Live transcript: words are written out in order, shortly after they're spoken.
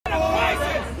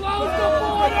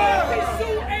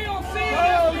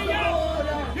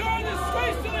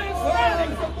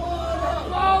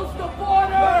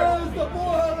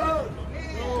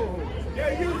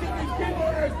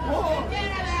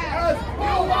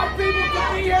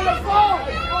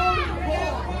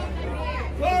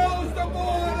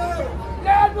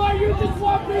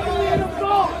want people here to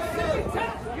vote.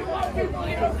 You want people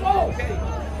here to vote.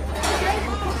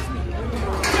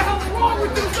 What the hell's wrong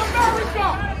with this America?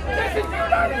 This is the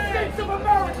United States of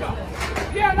America.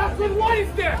 Yeah, that's what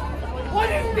is this? What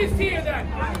is this here then?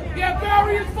 Yeah,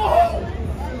 barriers for who?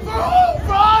 For who?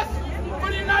 For us? For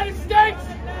the United States?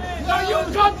 No,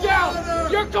 you come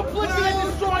down. You're complicit in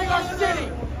destroying our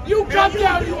city. You come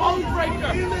down, you oath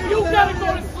breaker. You gotta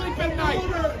go to sleep at night.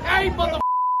 Hey, motherfucker.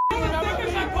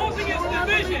 Because I'm posing its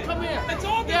division. Come here. It's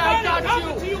all yeah, I got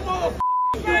coming you. To you, motherfucker.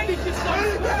 You think you're so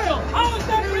special? How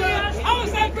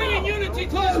is that bringing unity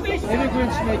to the station?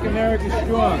 Immigrants make America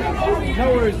strong.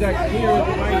 Nowhere is that clear in the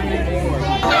right hand anymore.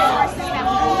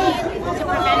 To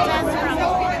prevent us from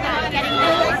getting the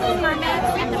work permits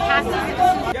and the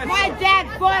passing. My dad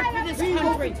fought for this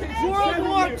country. World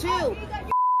War II.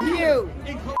 You.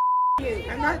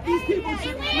 And that these people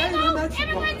should remain in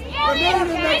Mexico. Immigrants, aliens,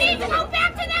 they need to go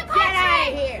back to their country. Get out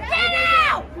of here. Get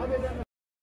out!